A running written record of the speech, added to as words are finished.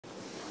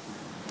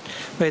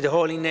May the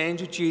holy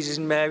names of Jesus,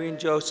 Mary, and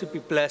Joseph be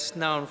blessed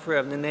now and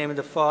forever. In the name of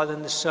the Father,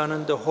 and the Son,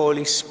 and the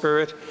Holy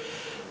Spirit.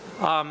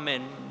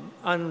 Amen.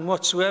 And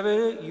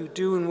whatsoever you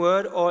do in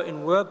word or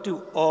in work, do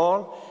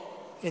all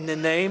in the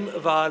name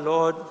of our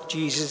Lord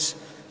Jesus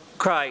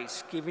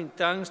Christ, giving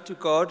thanks to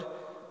God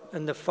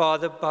and the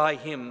Father by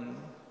him.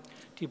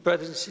 Dear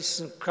brothers and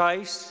sisters in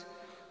Christ,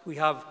 we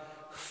have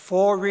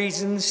 4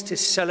 reasons to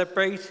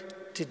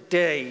celebrate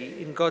today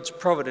in God's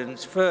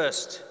providence.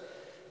 First,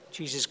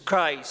 Jesus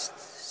Christ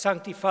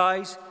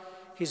sanctifies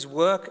his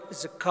work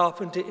as a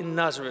carpenter in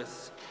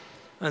Nazareth,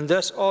 and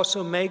thus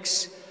also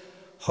makes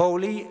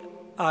holy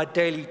our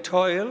daily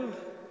toil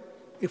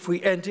if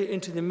we enter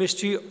into the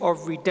mystery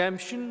of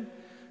redemption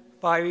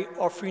by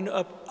offering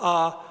up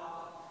our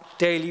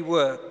daily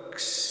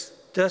works.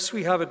 Thus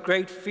we have a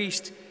great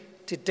feast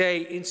today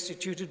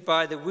instituted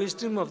by the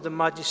wisdom of the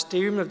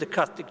Magisterium of the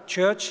Catholic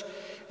Church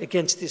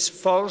against this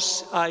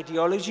false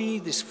ideology,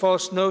 this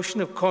false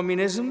notion of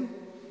communism,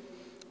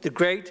 the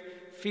great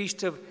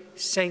feast of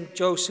Saint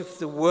Joseph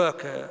the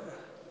Worker.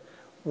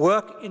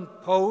 Work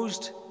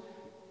imposed,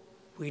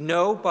 we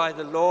know, by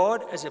the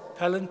Lord as a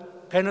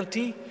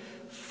penalty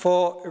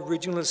for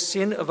original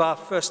sin of our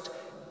first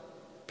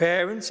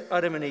parents,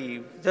 Adam and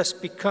Eve, thus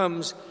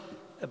becomes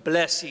a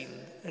blessing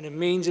and a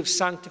means of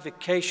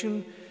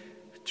sanctification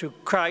through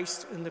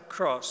Christ and the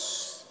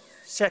cross.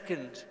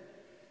 Second,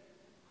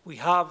 we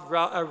have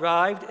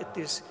arrived at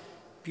this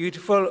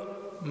beautiful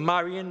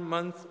Marian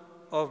month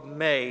of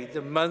May,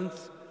 the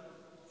month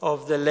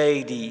of the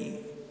Lady,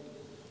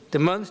 the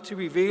month to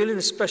reveal in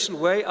a special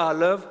way our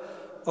love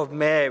of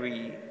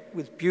Mary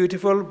with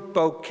beautiful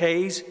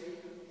bouquets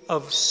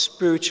of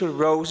spiritual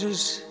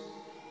roses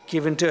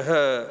given to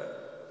her.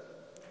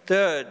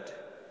 Third,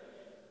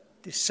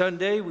 this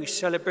Sunday we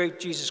celebrate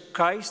Jesus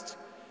Christ,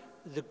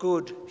 the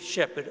Good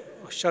Shepherd,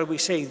 or shall we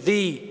say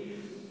the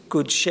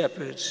Good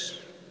Shepherd.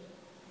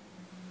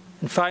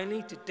 And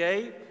finally,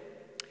 today,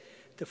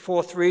 the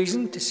 4th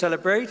reason to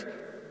celebrate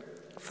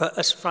for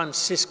us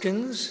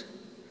Franciscans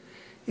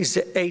is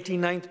the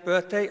 89th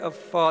birthday of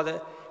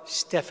Father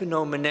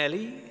Stefano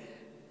Manelli,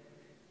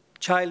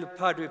 child of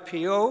Padre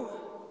Pio,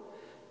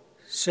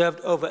 served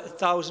over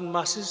 1,000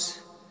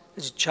 masses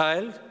as a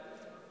child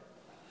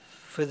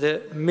for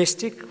the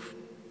mystic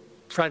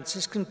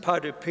Franciscan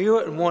Padre Pio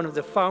and one of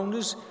the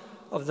founders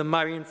of the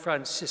Marian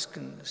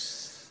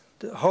Franciscans.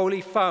 The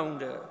holy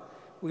founder,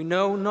 we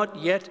know not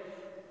yet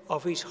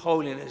of his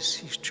holiness,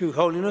 his true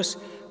holiness,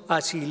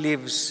 as he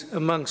lives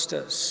amongst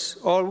us.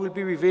 All will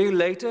be revealed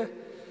later,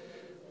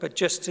 but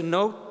just to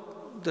note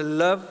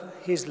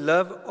his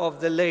love of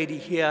the Lady.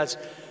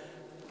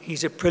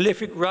 He's a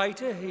prolific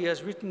writer. He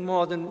has written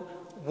more than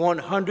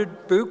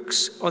 100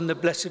 books on the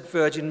Blessed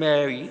Virgin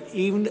Mary,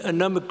 even a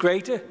number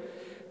greater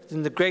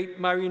than the great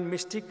Marian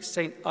mystic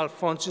Saint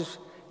Alphonsus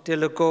de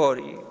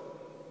Liguori.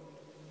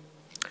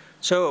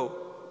 So,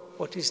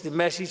 what is the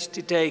message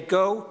today?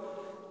 Go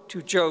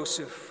to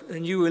Joseph,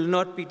 and you will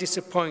not be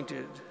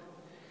disappointed.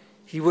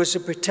 He was a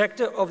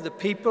protector of the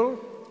people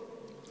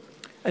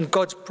and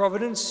God's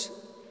providence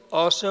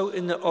also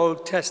in the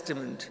Old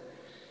Testament,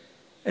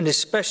 and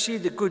especially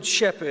the Good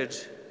Shepherd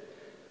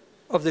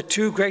of the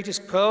 2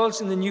 greatest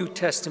pearls in the New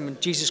Testament,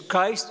 Jesus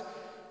Christ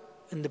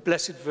and the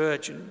Blessed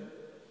Virgin.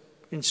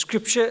 In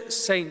Scripture,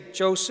 Saint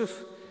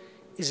Joseph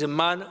is a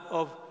man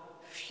of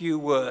few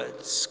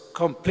words,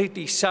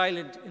 completely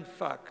silent in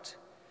fact,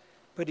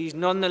 but he's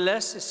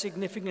nonetheless a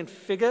significant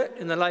figure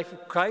in the life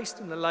of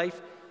Christ and the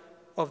life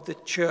of the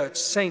Church.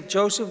 Saint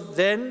Joseph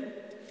then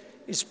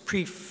is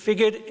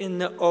prefigured in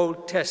the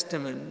Old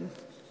Testament.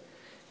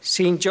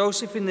 Seeing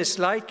Joseph in this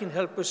light can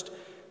help us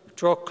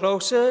draw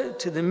closer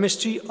to the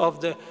mystery of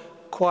the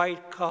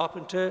quiet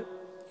carpenter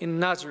in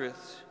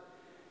Nazareth,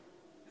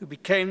 who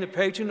became the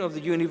patron of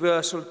the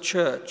universal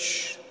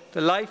church.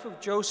 The life of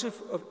Joseph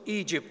of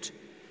Egypt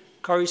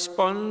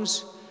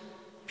corresponds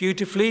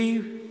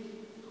beautifully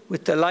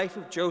with the life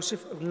of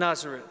Joseph of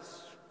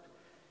Nazareth.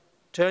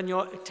 Turn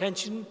your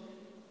attention,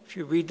 if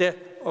you read the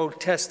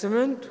Old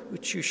Testament,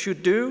 which you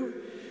should do,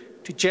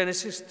 to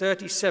Genesis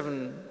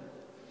 37.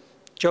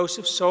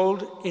 Joseph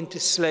sold into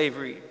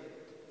slavery.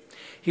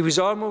 He was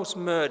almost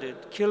murdered,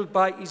 killed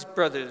by his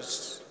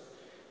brothers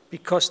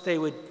because they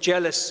were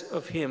jealous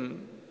of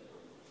him,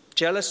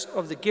 jealous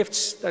of the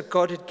gifts that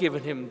God had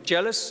given him,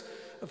 jealous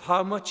of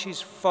how much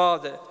his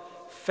father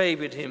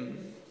favored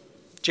him,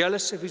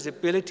 jealous of his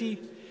ability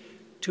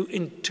to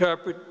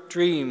interpret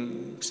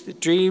dreams. The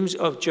dreams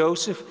of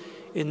Joseph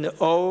in the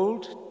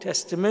Old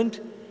Testament,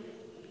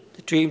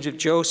 the dreams of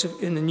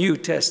Joseph in the New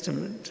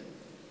Testament.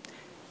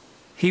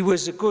 He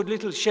was a good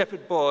little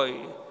shepherd boy,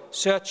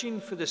 searching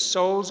for the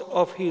souls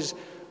of his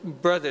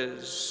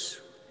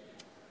brothers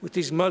with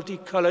his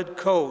multicolored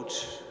coat.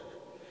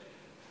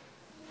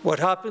 What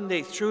happened?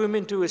 They threw him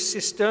into a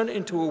cistern,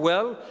 into a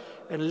well,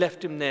 and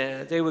left him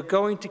there. They were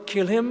going to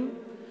kill him,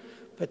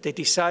 but they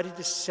decided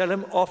to sell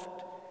him off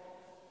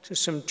to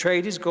some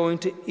traders going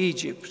to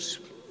Egypt.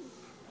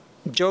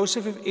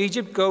 Joseph of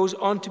Egypt goes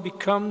on to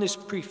become this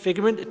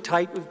prefigurement, a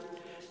type of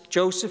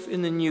Joseph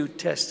in the New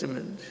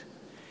Testament.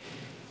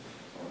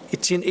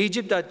 It's in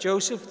Egypt that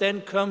Joseph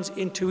then comes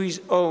into his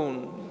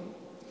own.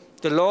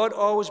 The Lord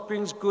always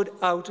brings good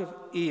out of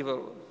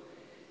evil.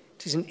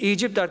 It is in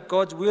Egypt that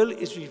God's will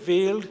is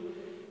revealed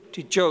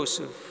to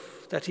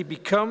Joseph, that he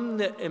become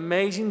the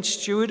amazing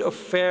steward of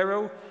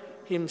Pharaoh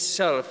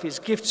himself. His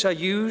gifts are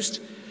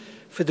used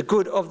for the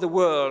good of the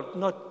world,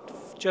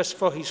 not just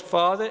for his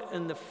father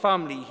and the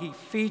family. He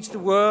feeds the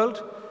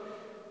world,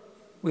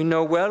 we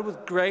know well,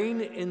 with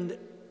grain in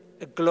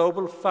a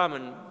global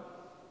famine.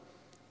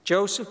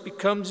 Joseph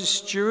becomes a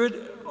steward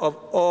of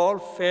all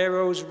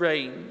Pharaoh's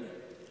reign.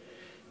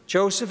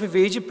 Joseph of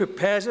Egypt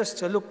prepares us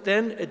to look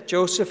then at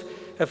Joseph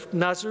of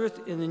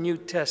Nazareth in the New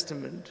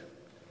Testament.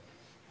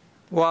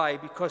 Why?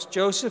 Because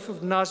Joseph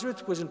of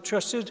Nazareth was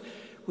entrusted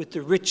with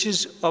the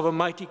riches of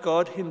Almighty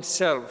God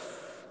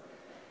himself,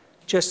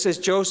 just as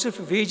Joseph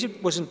of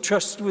Egypt was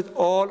entrusted with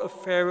all of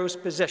Pharaoh's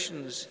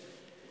possessions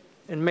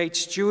and made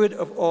steward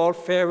of all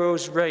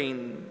Pharaoh's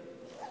reign.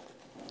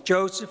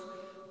 Joseph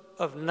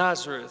of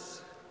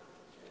Nazareth,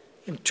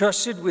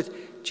 entrusted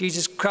with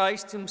Jesus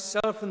Christ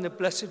himself and the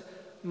Blessed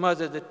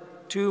Mother, the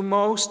two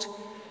most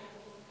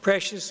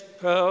precious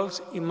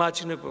pearls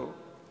imaginable.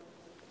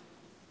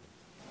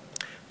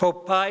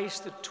 Pope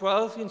Pius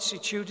XII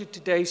instituted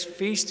today's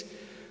feast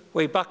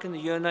way back in the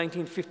year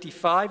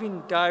 1955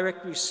 in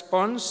direct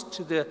response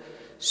to the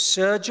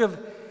surge of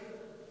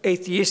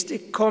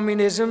atheistic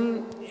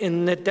communism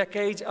in the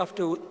decades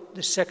after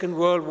the Second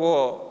World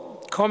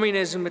War.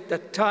 Communism at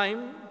that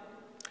time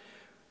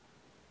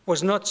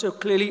was not so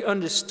clearly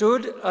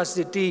understood as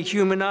the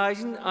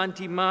dehumanizing,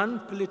 anti-man,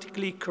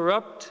 politically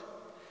corrupt,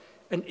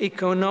 and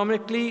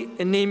economically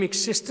anemic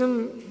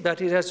system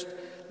that it has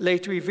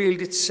later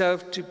revealed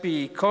itself to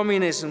be.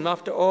 Communism,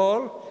 after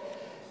all,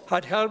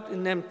 had helped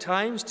in them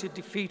times to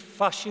defeat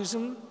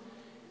fascism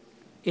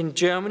in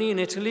Germany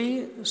and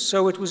Italy,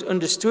 so it was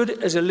understood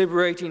as a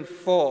liberating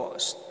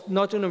force,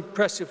 not an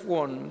oppressive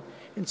one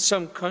in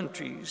some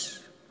countries.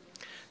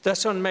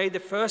 Thus, on May the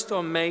 1st,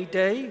 or May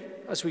Day,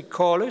 as we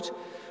call it,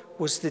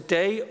 was the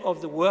day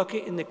of the worker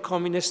in the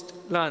communist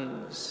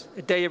lands,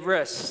 a day of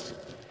rest,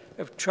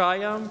 of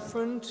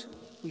triumphant,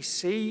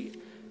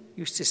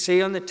 used to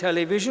see on the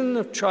television,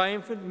 of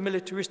triumphant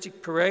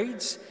militaristic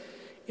parades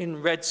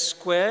in Red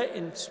Square,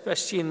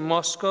 especially in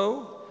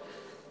Moscow,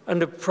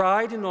 and of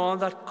pride in all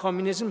that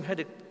communism had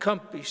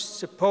accomplished,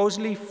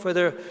 supposedly for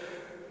the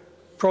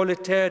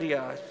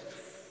proletariat,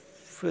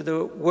 for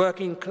the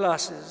working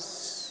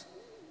classes.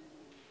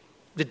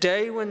 The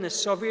day when the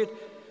Soviet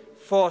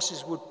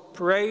forces would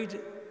parade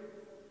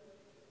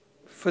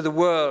for the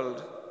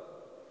world.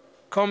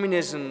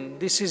 Communism,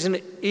 this is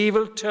an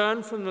evil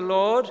turn from the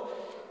Lord,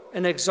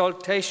 an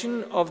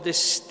exaltation of the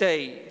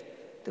state.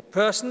 The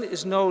person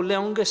is no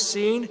longer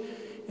seen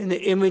in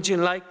the image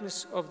and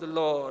likeness of the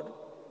Lord,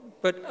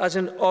 but as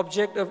an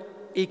object of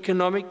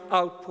economic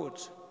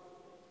output,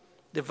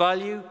 the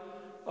value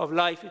of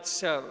life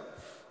itself.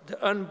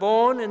 The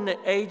unborn and the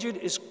aged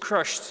is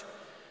crushed,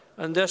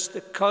 and thus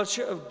the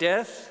culture of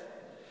death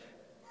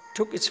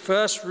took its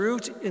first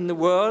root in the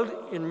world,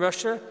 in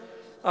Russia,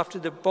 after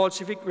the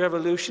Bolshevik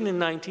Revolution in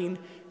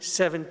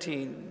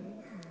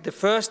 1917. The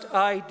first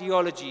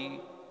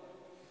ideology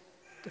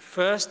to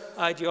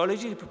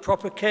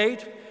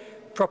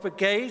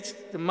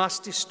propagate the mass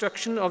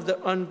destruction of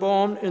the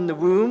unborn in the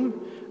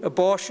womb,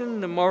 abortion,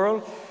 the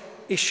moral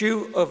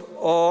issue of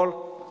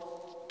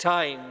all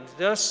time.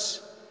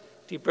 Thus,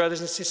 dear brothers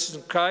and sisters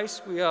in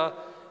Christ, we are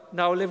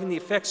now living the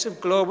effects of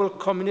global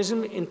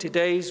communism in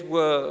today's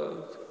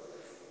world.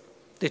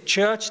 The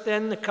Church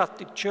then, the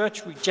Catholic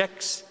Church,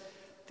 rejects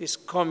this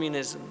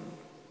communism.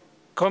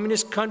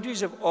 Communist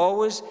countries have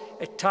always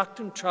attacked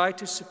and tried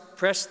to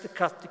suppress the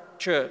Catholic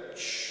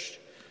Church.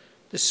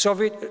 The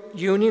Soviet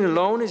Union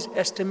alone is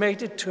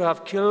estimated to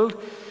have killed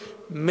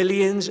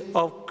millions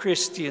of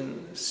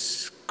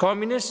Christians.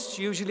 Communists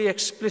usually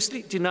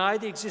explicitly deny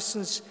the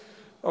existence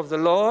of the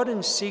Lord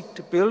and seek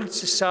to build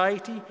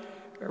society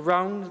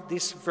around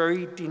this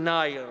very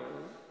denial.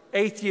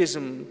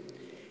 Atheism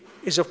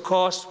is, of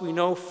course, we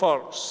know,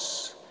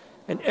 false,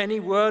 and any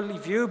worldly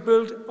view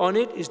built on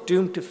it is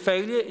doomed to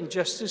failure,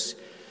 injustice,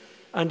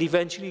 and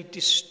eventually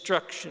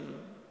destruction.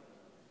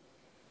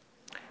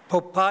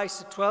 Pope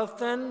Pius XII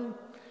then,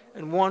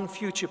 and one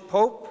future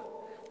pope,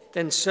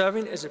 then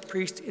serving as a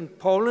priest in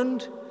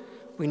Poland,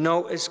 we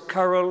know as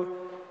Karol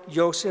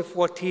Józef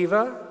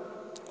Wojtyła,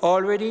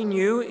 already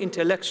knew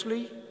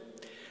intellectually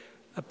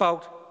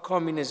about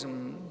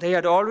communism. They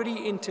had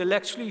already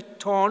intellectually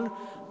torn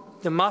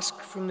the mask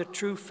from the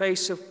true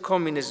face of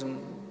communism.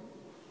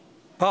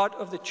 Part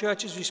of the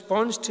Church's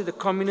response to the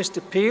communist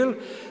appeal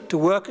to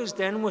workers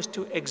then was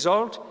to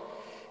exalt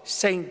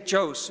Saint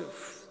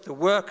Joseph, the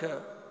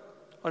worker,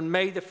 on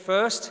May the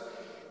 1st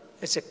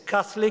as a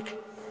Catholic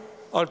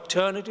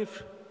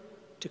alternative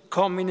to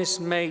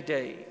communist May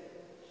Day.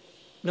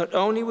 Not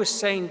only was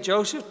Saint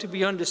Joseph to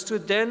be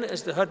understood then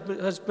as the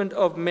husband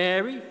of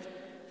Mary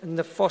and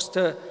the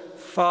foster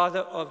father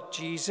of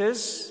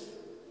Jesus,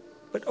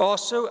 but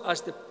also as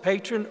the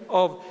patron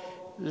of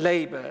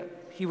labor.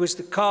 He was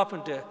the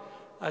carpenter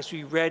as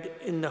we read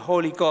in the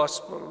Holy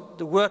Gospel,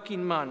 the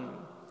working man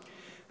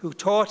who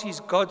taught his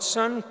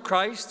godson,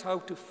 Christ, how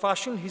to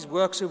fashion his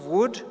works of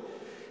wood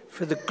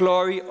for the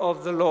glory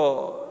of the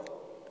Lord.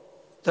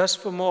 Thus,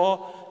 for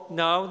more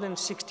now than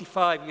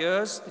 65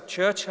 years, the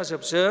Church has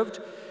observed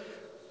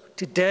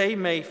today,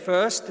 May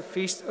 1st, the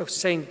feast of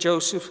Saint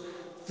Joseph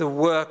the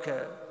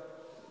Worker.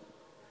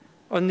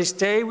 On this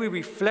day, we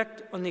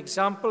reflect on the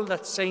example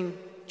that Saint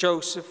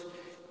Joseph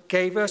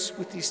gave us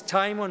with his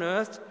time on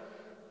earth,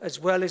 as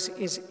well as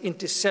his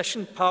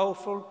intercession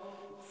powerful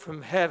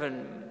from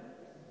heaven.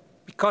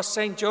 Because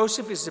Saint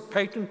Joseph is the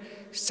patron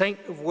saint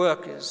of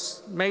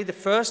workers, May the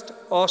 1st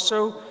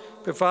also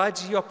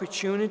provides the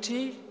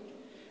opportunity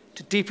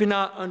to deepen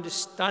our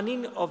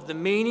understanding of the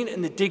meaning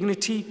and the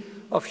dignity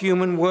of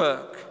human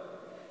work,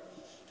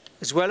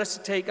 as well as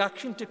to take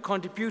action to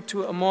contribute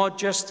to a more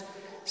just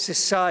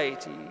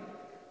society.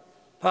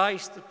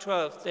 Pius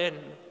XII then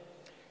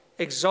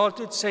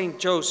exalted Saint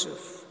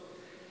Joseph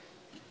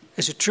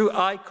as a true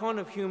icon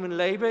of human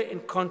labor in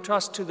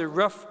contrast to the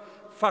rough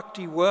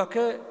factory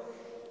worker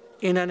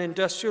in an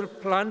industrial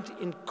plant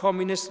in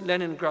communist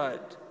Leningrad.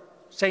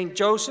 Saint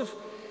Joseph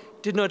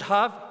did not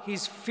have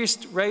his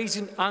fist raised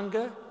in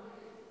anger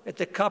at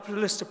the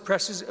capitalist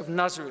oppressors of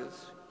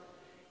Nazareth.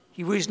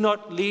 He was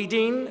not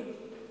leading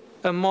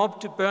a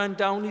mob to burn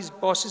down his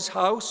boss's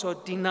house or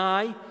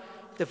deny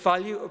the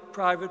value of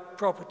private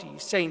property.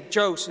 Saint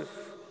Joseph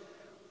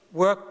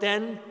worked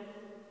then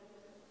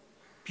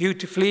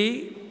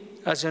beautifully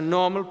as a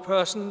normal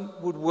person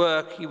would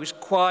work. He was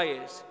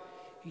quiet.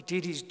 He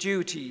did his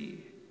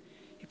duty.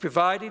 He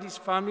provided his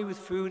family with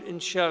food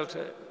and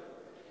shelter.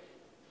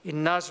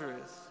 In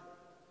Nazareth,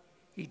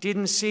 he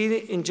didn't see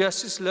the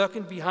injustice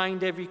lurking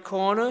behind every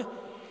corner.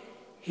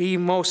 He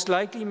most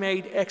likely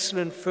made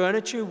excellent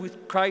furniture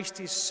with Christ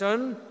his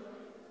Son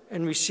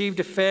and received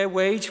a fair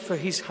wage for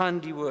his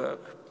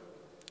handiwork.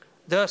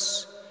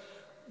 Thus,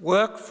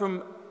 work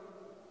from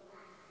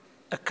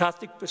a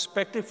Catholic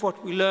perspective,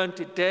 what we learn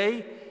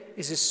today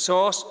is a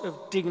source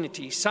of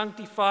dignity.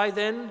 Sanctify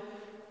then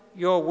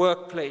your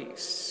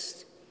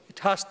workplace. It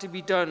has to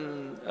be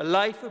done. A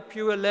life of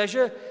pure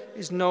leisure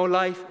is no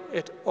life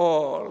at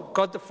all.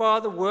 God the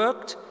Father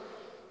worked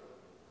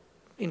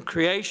in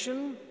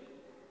creation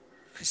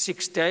for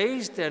 6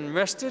 days, then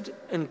rested,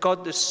 and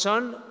God the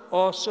Son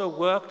also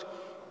worked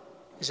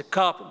as a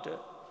carpenter.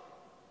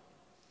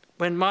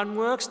 When man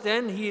works,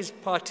 then he is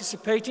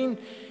participating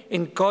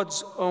in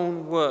God's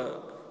own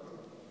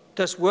work.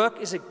 Thus,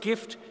 work is a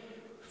gift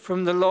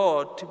from the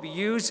Lord to be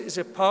used as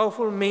a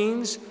powerful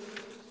means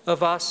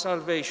of our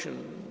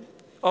salvation.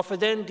 Offer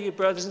then, dear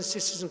brothers and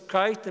sisters in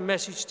Christ, the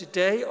message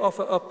today.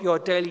 Offer up your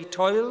daily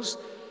toils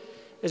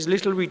as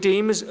little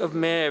redeemers of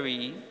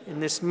Mary in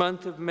this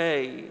month of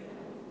May.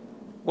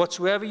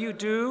 Whatsoever you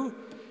do,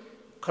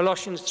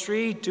 Colossians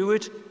 3, do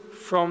it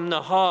from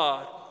the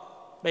heart.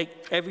 Make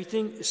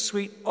everything a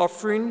sweet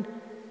offering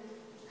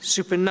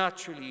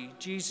supernaturally.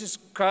 Jesus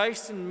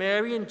Christ and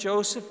Mary and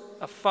Joseph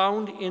are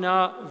found in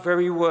our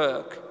very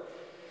work.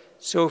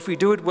 So if we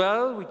do it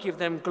well, we give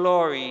them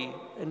glory.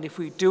 And if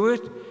we do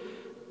it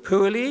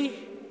poorly,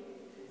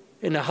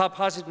 in a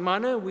haphazard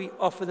manner, we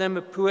offer them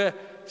a poor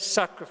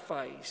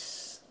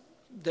sacrifice.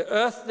 The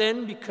earth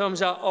then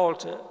becomes our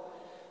altar,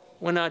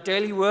 when our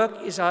daily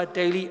work is our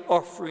daily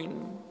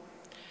offering.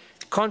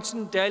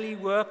 Constant daily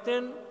work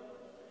then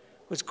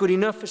was good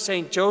enough for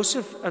Saint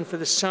Joseph and for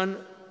the Son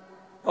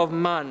of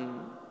Man.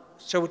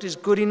 So it is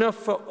good enough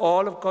for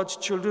all of God's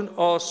children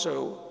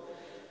also.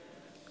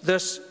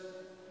 Thus,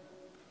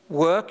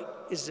 work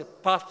is a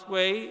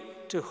pathway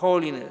to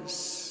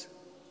holiness.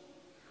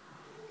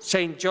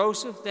 Saint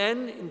Joseph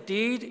then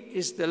indeed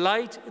is the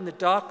light in the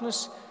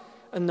darkness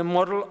and the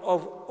model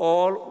of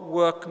all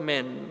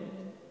workmen.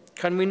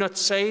 Can we not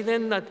say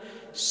then that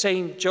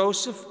Saint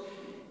Joseph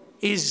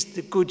is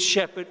the Good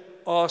Shepherd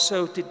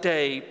also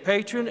today,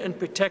 patron and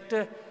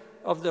protector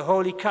of the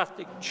Holy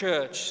Catholic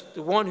Church,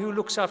 the one who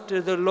looks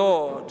after the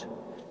Lord,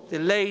 the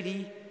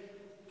Lady,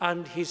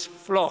 and his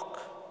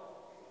flock?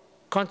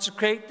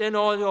 Consecrate then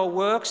all your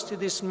works to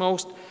this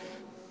most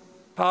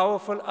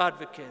powerful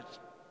advocate.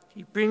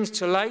 He brings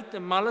to light the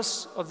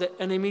malice of the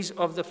enemies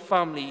of the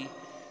family.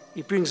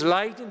 He brings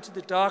light into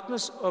the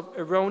darkness of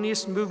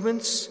erroneous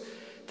movements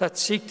that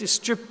seek to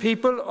strip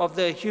people of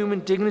their human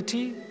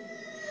dignity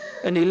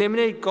and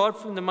eliminate God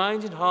from the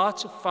minds and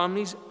hearts of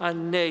families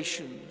and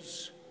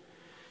nations.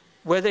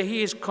 Whether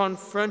he is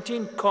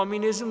confronting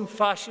communism,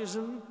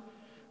 fascism,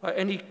 or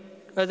any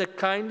other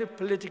kind of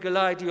political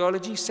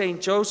ideology,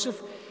 Saint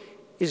Joseph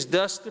is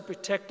thus the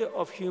protector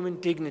of human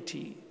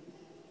dignity.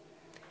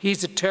 He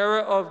is the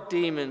terror of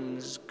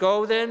demons.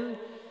 Go then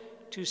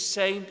to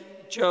Saint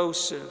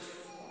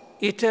Joseph.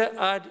 Iter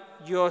ad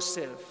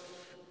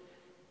Joseph.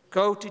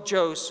 Go to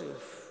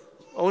Joseph.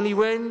 Only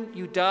when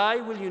you die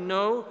will you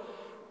know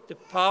the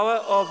power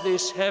of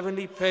this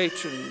heavenly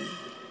patron.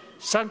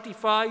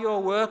 Sanctify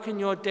your work and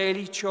your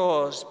daily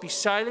chores. Be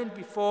silent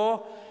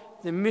before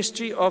the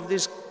mystery of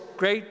this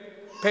great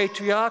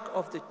patriarch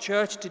of the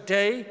Church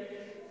today,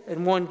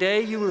 and one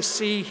day you will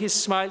see his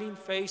smiling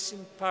face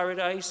in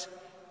paradise.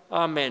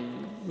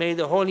 Amen. May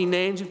the holy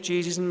names of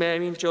Jesus and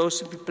Mary and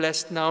Joseph be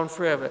blessed now and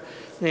forever. In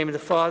the name of the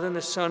Father, and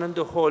the Son, and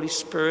the Holy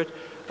Spirit.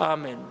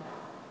 Amen.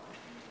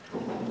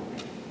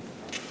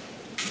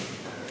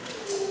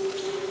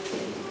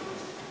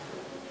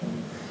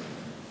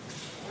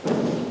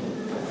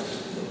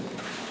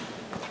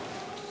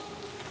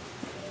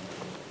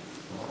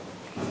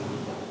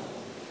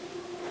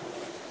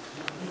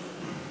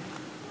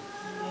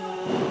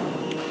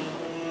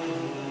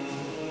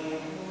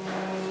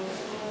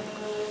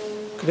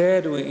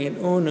 Credo in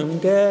unum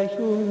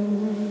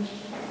Deum,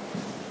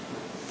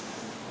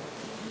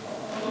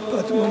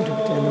 Patrum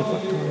et Filii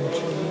et